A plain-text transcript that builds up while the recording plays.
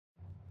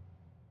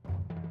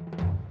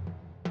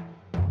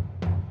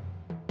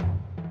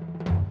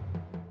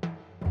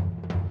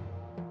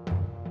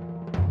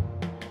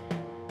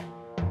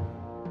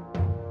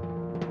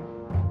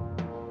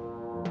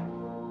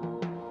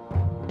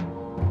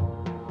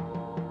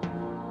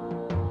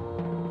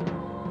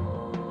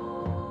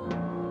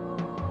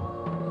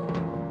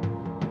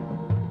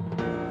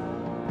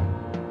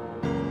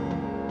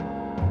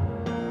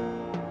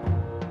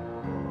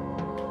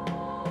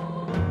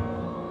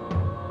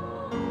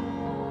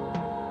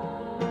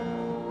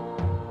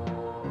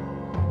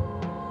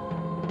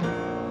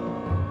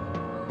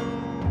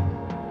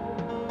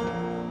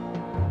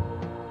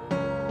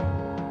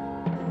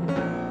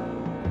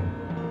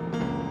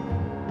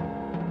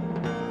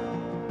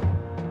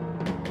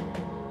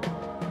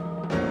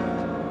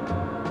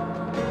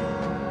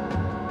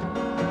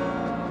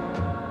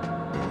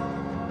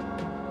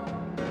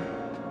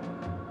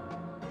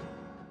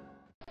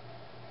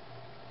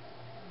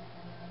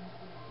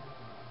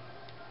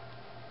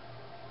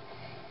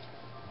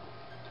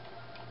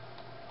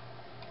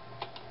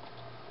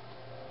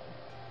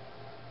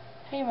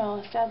Hey Mel,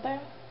 is Dad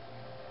there?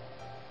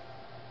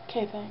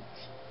 Okay,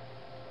 thanks.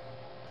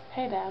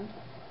 Hey Dad.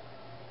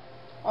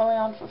 Only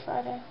on for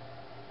Friday?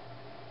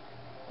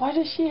 Why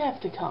does she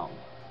have to come?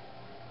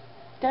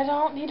 Dad, I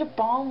don't need a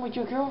bond with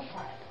your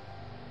girlfriend.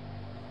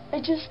 I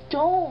just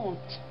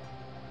don't.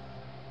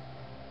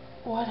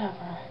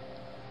 Whatever.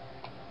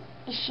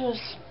 It's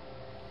just...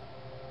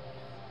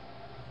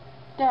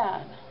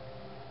 Dad.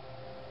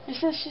 It's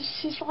just,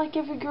 she's like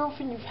every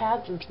girlfriend you've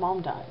had since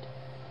Mom died.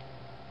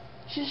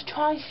 She just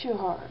tries too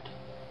hard.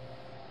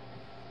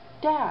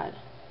 Dad.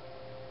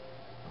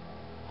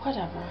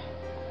 Whatever.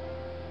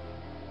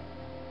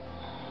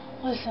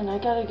 Listen, I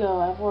gotta go.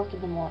 I have work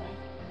in the morning.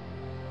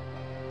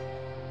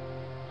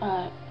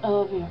 Alright, I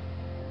love you.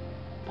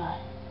 Bye.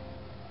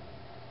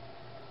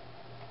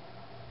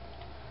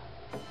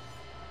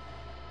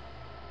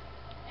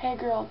 Hey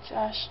girl, it's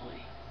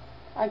Ashley.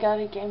 I got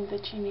a game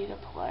that you need to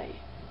play.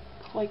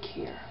 Click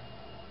here.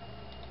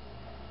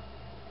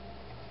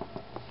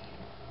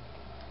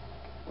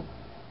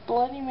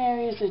 Bloody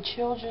Mary is a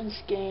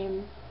children's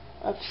game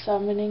of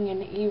summoning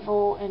an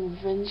evil and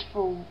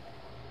vengeful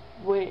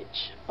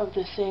witch of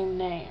the same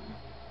name.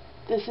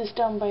 This is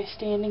done by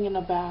standing in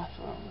a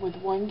bathroom with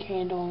one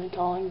candle and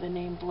calling the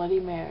name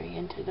Bloody Mary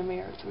into the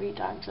mirror 3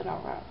 times in a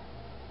row.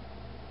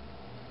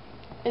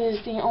 It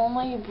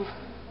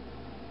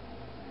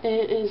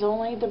is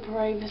only the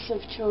bravest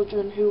of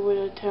children who would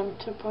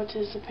attempt to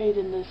participate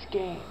in this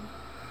game.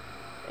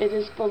 It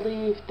is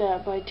believed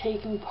that by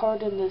taking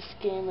part in this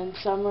game and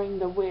summoning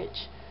the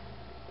witch,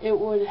 it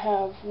would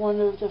have one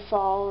of the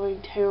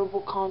following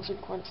terrible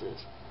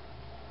consequences.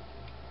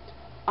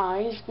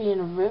 Eyes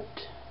being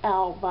ripped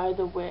out by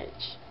the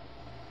witch,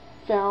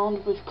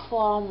 found with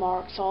claw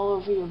marks all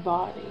over your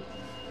body,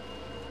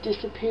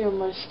 disappear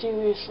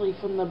mysteriously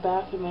from the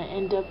bathroom and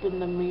end up in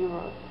the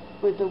mirror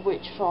with the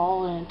witch for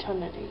all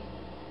eternity.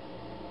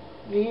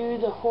 View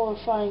the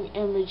horrifying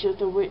image of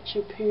the witch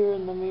appear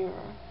in the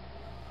mirror.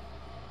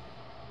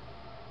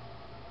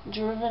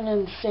 Driven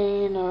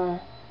insane or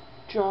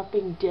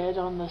dropping dead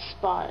on the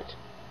spot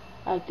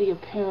at the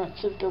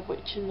appearance of the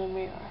witch in the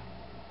mirror,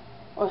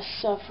 or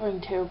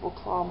suffering terrible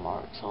claw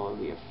marks all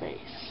over your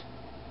face.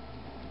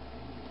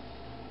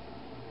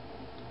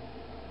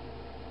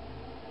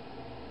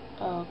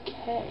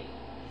 Okay.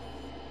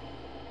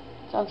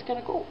 Sounds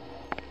kinda cool.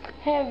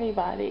 Hey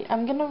everybody,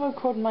 I'm gonna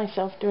record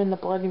myself doing the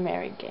Bloody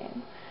Mary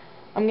game.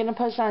 I'm gonna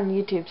post it on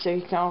YouTube so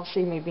you can all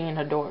see me being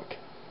a dork.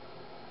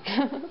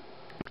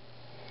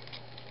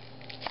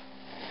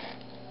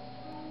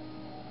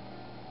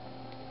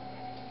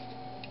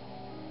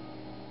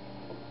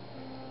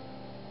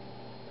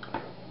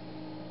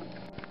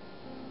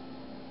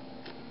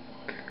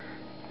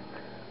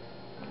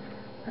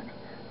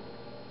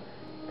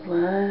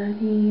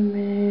 Bloody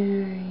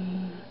Mary,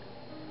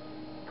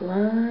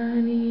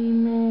 Bloody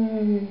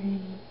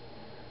Mary,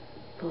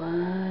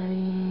 Bloody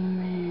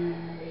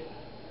Mary.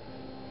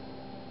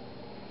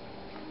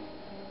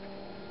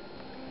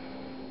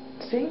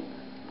 See?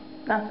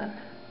 Nothing.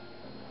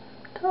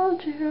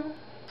 Told you.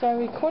 So I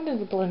recorded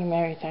the Bloody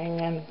Mary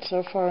thing, and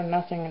so far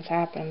nothing has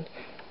happened.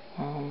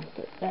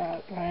 But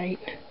that, right?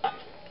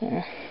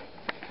 Yeah.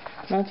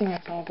 Nothing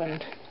has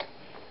happened.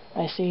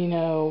 I see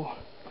no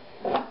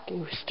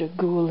ghost or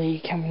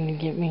ghoulie coming to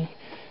get me.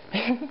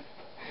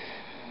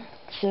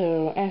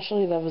 So,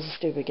 actually, that was a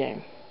stupid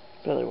game.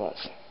 It really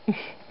was.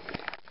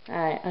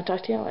 Alright, I'll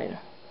talk to you later.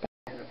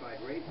 Identified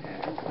rape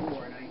pattern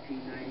for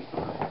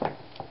 1995.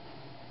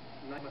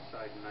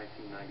 Homicide in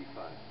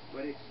 1995.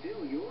 But it's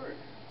still yours.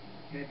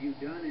 Have you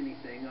done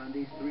anything on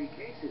these 3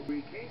 cases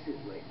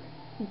lately?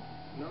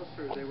 No,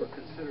 sir, they were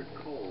considered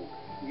cold.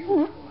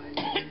 You realize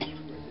that the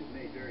progress is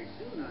made very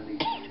soon on these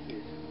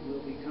cases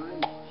will be time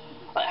for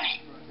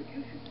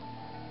prosecution.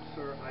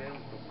 Sir, I am,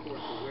 of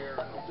course,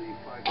 aware of the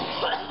 5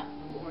 cases.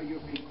 Who are your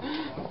people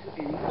talk to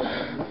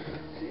anyone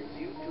since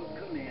you took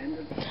command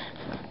of...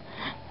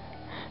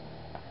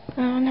 I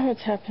don't know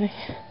what's happening.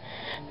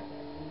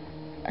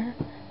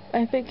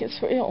 I think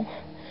it's real.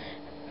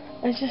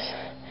 I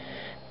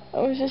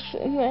was just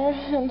sitting there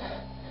and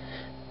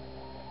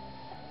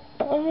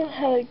I don't know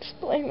how to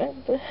explain it,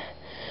 but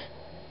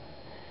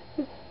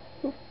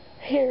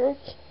hair.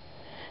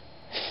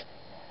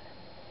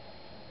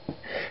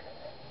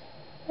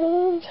 I don't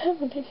know what's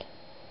happening.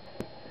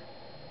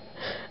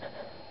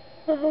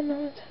 I don't know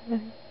what's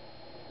happening.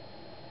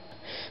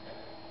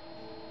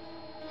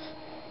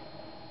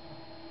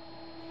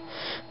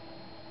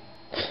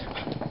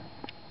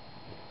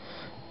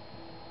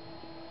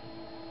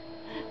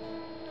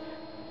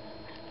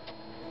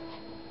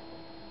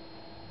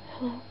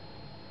 Hello?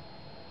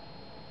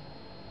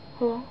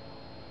 Hello?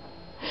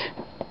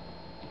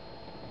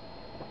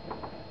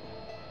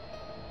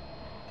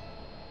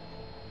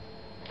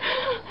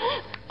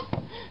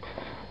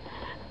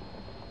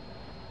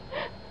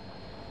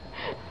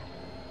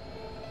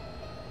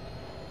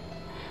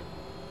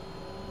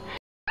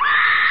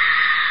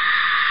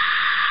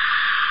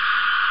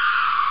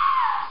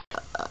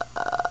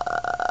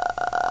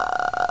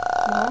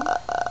 Mom?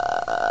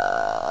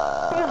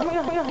 Oh my god,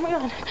 oh my god, oh my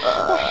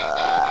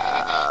god.